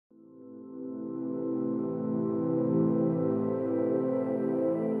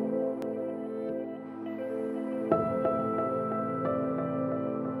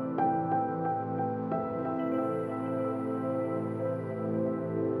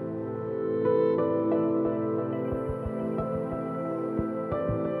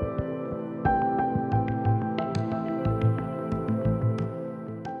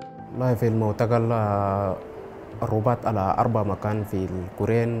والله في المعتقل الرباط على 4 مكان في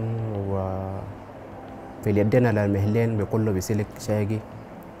الكورين وفي اليدين على المهلين بكله بسلك شاقي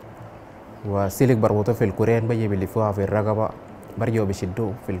وسلك بربطوه في الكورين بيجي بيلفوها في الرقبة برجعوا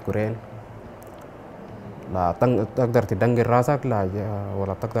بيشدوه في الكورين لا تقدر تدنقل راسك لا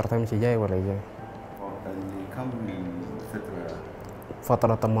ولا تقدر تمشي جاي ولا جاي. كم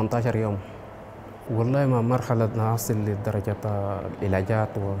فترة 18 يوم. والله ما مرحلة نصل لدرجة العلاجات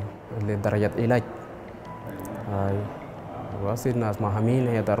ولدرجة علاج. هاي واصل ناس مهمين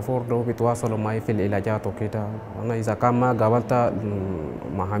هي دارفور دو بيتواصلوا معي في العلاجات وكده. أنا إذا كان ما قابلت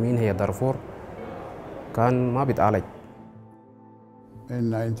مهمين هي دارفور كان ما بيتعالج.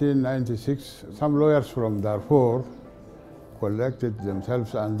 In 1996, some lawyers from Darfur collected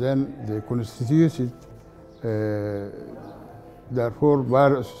themselves and then they constituted Darfur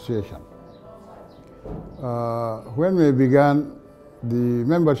Bar Association. When we began, the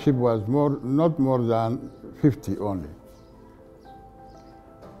membership was not more than 50 only.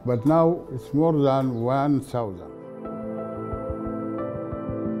 But now it's more than 1,000.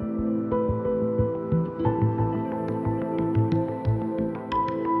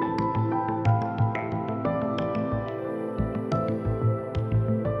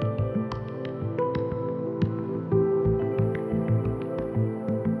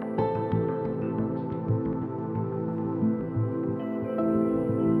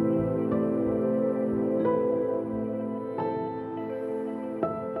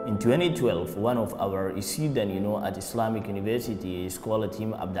 In 2012, one of our students, at Islamic University, is called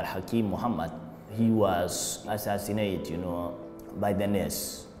him Abdul Hakim Muhammad. He was assassinated, by the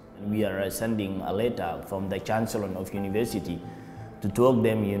NES. We are sending a letter from the Chancellor of University to talk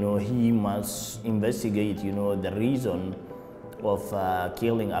them, he must investigate, the reason of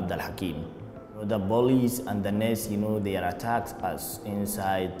killing Abdul Hakim. The police and the NES, they attacked us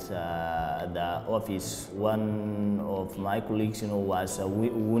inside the office. One of my colleagues, was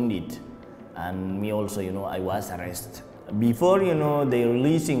wounded, and me also, I was arrested. Before, they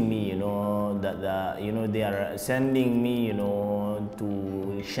releasing me, they are sending me, to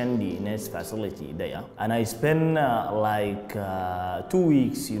Shendi NES facility there, and I spent like 2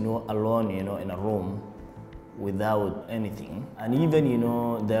 weeks, alone, in a room, without anything, and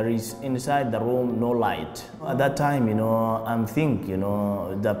even there is inside the room no light. At that time, I'm thinking,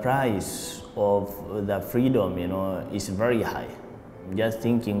 the price of the freedom, is very high. I'm just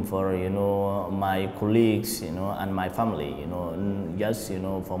thinking for my colleagues, and my family, just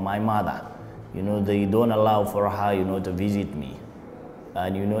for my mother, they don't allow for her, to visit me,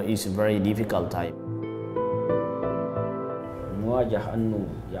 and it's a very difficult time. نواجه أنه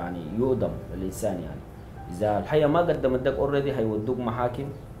يؤدم الإنسان إذا الحياة ما قدمت لك أوريدي هيودوك محاكم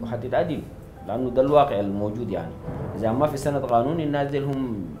وحتتعدل لأنه ده الواقع الموجود إذا ما في سند قانوني الناس دي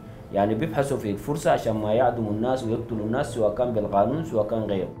هم بيبحثوا في فرصة عشان ما يعدموا الناس ويقتلوا الناس سواء كان بالقانون سواء كان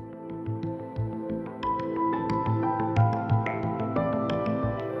غيره.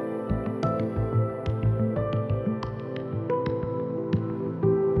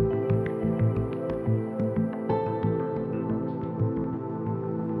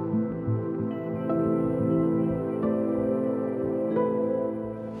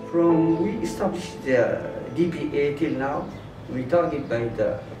 From we established the DPA till now, we target by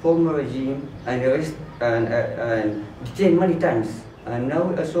the former regime and arrest and detain many times. And now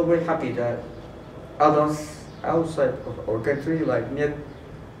we are so very happy that others outside of our country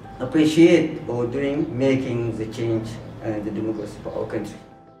appreciate or making the change and the democracy for our country.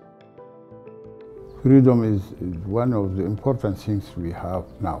 Freedom is one of the important things we have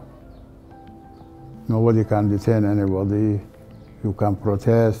now. Nobody can detain anybody. You can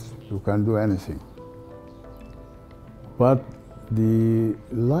protest, you can do anything. But the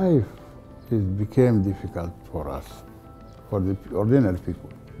life became difficult for us, for the ordinary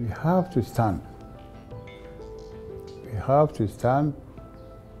people. We have to stand. We have to stand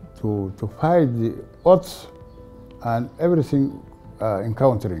to fight the odds and everything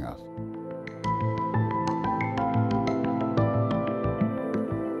encountering us.